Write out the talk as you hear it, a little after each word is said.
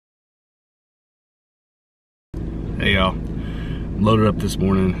Hey y'all, loaded up this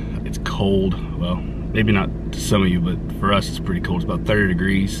morning. It's cold. Well, maybe not to some of you, but for us it's pretty cold. It's about 30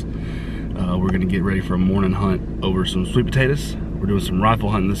 degrees. We're gonna get ready for a morning hunt over some sweet potatoes. We're doing some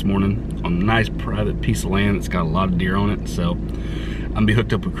rifle hunting this morning on a nice private piece of land that's got a lot of deer on it. So I'm gonna be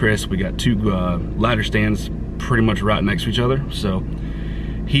hooked up with Chris. We got two ladder stands pretty much right next to each other. So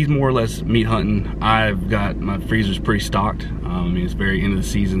he's more or less meat hunting. I've got my freezers pretty stocked. I mean, it's very end of the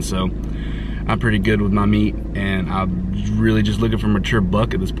season, so I'm pretty good with my meat, and I'm really just looking for a mature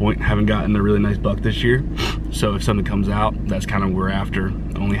buck at this point. Haven't gotten a really nice buck this year, so if something comes out, that's kind of what we're after.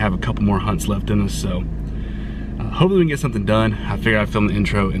 I only have a couple more hunts left in us, so hopefully we can get something done. I figured I'd film the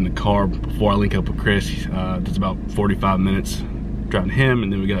intro in the car before I link up with Chris. It's about 45 minutes driving him,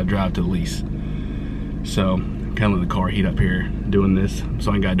 and then we gotta drive to the lease. So kind of letting the car heat up here doing this.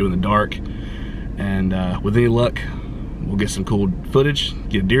 So I gotta do in the dark, and with any luck, we'll get some cool footage,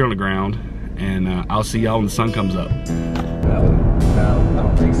 get a deer on the ground, and I'll see y'all when the sun comes up. No, I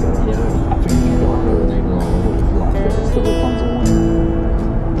don't think so. Yeah, I think you don't know the name wrong. What was the last bit? It's the Rapunzel one.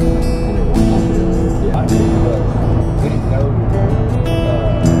 And it was yeah, I didn't know. We didn't know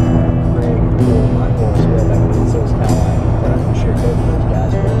Greg or Michael was with that, so it's kind of like, but I'm sure both of those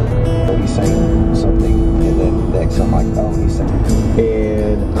guys were. He's saying something, and then next I'm like, oh, he's saying.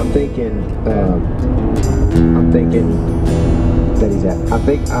 And I'm thinking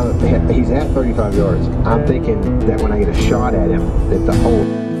that he's at 35 yards. I'm thinking that when I get a shot at him, that the whole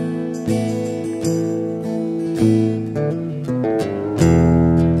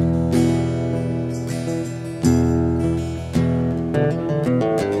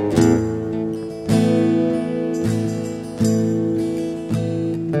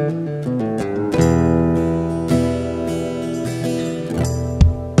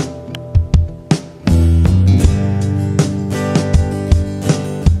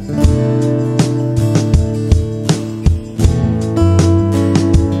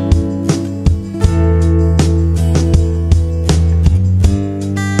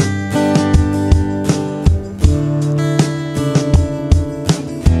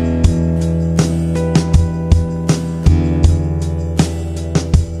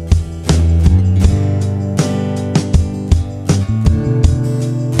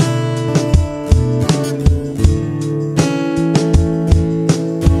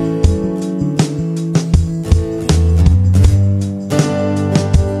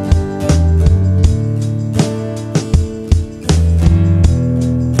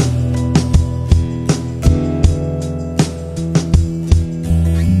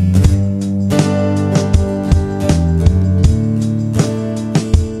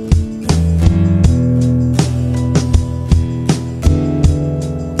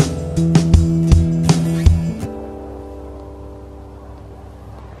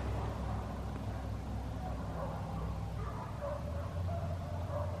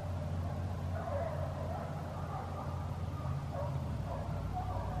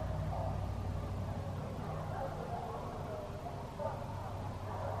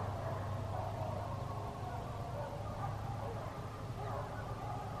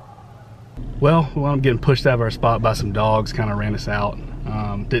Well, I'm getting pushed out of our spot by some dogs, kind of ran us out.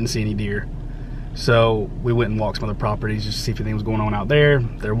 Didn't see any deer. So we went and walked some other properties just to see if anything was going on out there.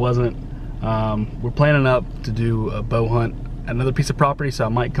 There wasn't. We're planning up to do a bow hunt at another piece of property, so I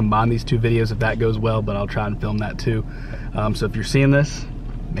might combine these two videos if that goes well, but I'll try and film that too. So if you're seeing this,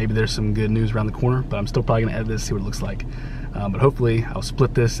 maybe there's some good news around the corner, but I'm still probably gonna edit this, see what it looks like. But hopefully I'll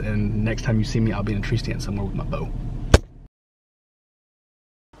split this, and next time you see me, I'll be in a tree stand somewhere with my bow.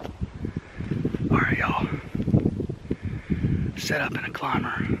 All right, y'all. Set up in a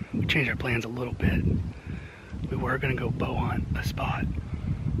climber. We changed our plans a little bit. We were gonna go bow hunt a spot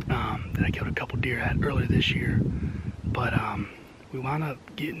that I killed a couple deer at earlier this year, but we wound up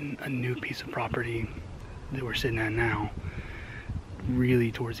getting a new piece of property that we're sitting at now,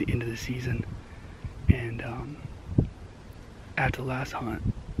 really towards the end of the season. And after the last hunt,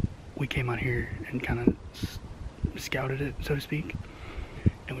 we came out here and kind of scouted it, so to speak,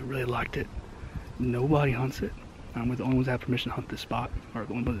 and we really liked it. Nobody hunts it. We're the only ones that have permission to hunt this spot, or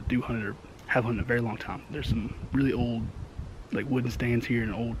the only ones that do hunt it or have hunted a very long time. There's some really old, like, wooden stands here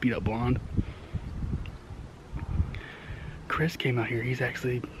and an old beat up blonde. Chris came out here. He's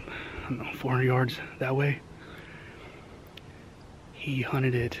actually, I don't know, 400 yards that way. He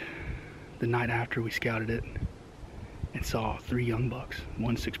hunted it the night after we scouted it and saw 3 young bucks,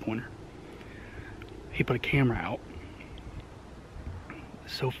 1 6-pointer. He put a camera out.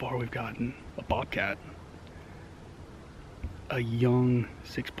 So far we've gotten a bobcat, a young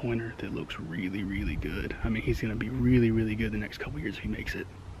 6-pointer that looks really, really good. I mean, he's gonna be really, really good the next couple years if he makes it.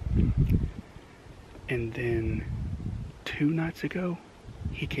 And then 2 nights ago,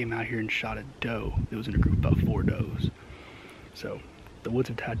 he came out here and shot a doe. It was in a group of about 4 does. So the woods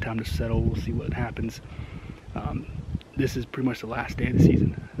have had time to settle. We'll see what happens. This is pretty much the last day of the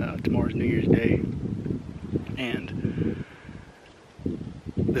season. Tomorrow's New Year's Day, and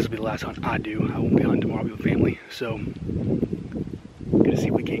this will be the last hunt I do. I won't be hunting tomorrow. I'll be with family. So gonna see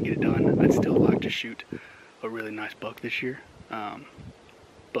if we can't get it done. I'd still like to shoot a really nice buck this year,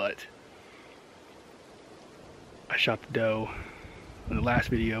 but I shot the doe in the last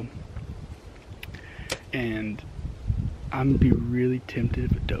video, and I'm gonna be really tempted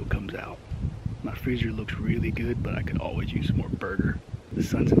if a doe comes out. My freezer looks really good, but I could always use some more burger. The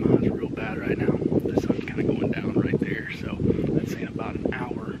sun's in my eyes real bad right now. The sun's kind of going down right there, so I'd say in about an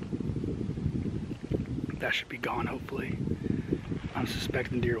hour that should be gone, hopefully. I'm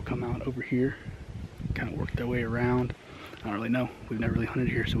suspecting deer will come out over here, kind of work their way around. I don't really know. We've never really hunted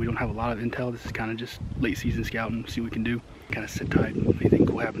here, so we don't have a lot of intel. This is kind of just late season scouting, see what we can do. Kind of sit tight. If anything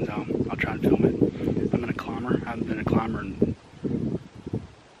cool happens, I'll try and film it. I'm in a climber. I haven't been a climber in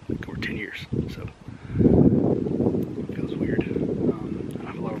over 10 years, so it feels weird. I don't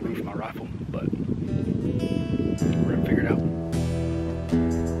have a lot of room for my rifle, but we're gonna figure it out.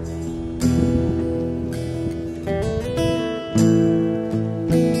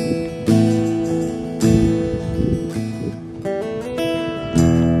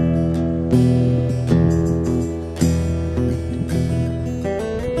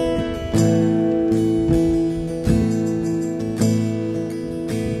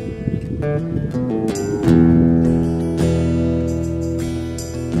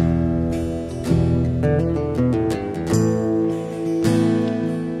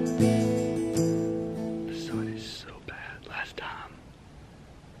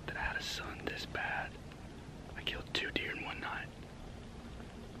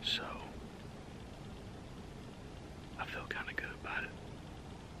 So I feel kind of good about it.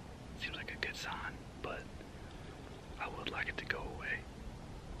 Seems like a good sign, but I would like it to go away.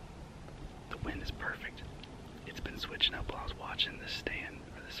 The wind is perfect. It's been switching up while I was watching this stand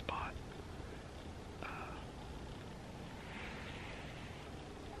or this spot.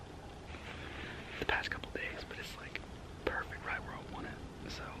 The past couple days, but it's like perfect right where I want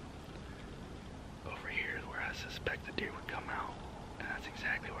it. So over here is where I suspect the deer would come out, and that's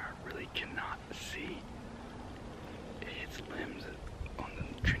exactly where I really cannot see. It hits limbs on the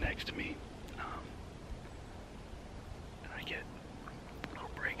tree next to me, and I get little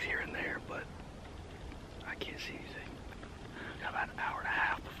breaks here and there, but I can't see anything. Got about an hour and a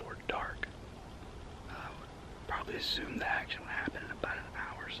half before dark. I would probably assume the action would happen in about an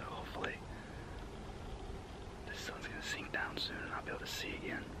hour, so hopefully this sun's gonna sink down soon and I'll be able to see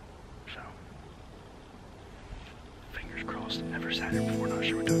again. So fingers crossed. Never sat here before, not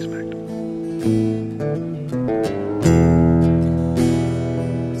sure what to expect.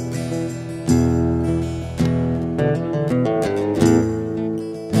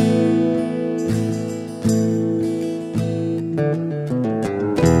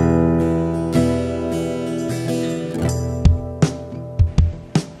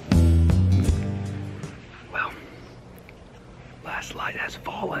 Well, last light has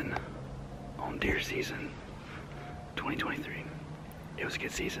fallen on deer season 2023. It was a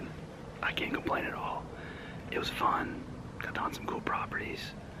good season. I can't complain at all. It was fun. Got to hunt some cool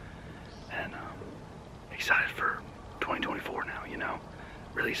properties, and excited for 2024 now. You know,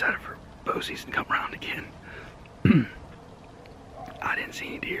 really excited for bow season to come around again. I didn't see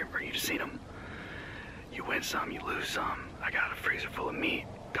any deer, or you just seen them. You win some, you lose some. I got a freezer full of meat.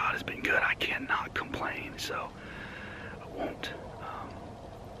 God has been good. I cannot complain. So I won't.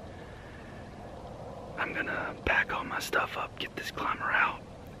 I'm gonna pack all my stuff up, get this climber out,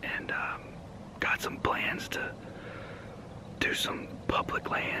 and got some plans to do some public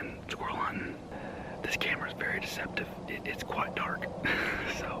land squirrel hunting. This camera is very deceptive. It's quite dark,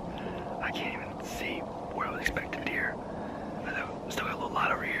 so I can't even see where I would expect a deer. I still got a little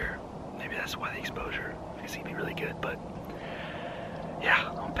light over here. Maybe that's why the exposure can see me really good, but yeah,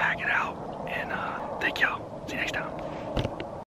 I'm gonna pack it out, and thank y'all. See you next time.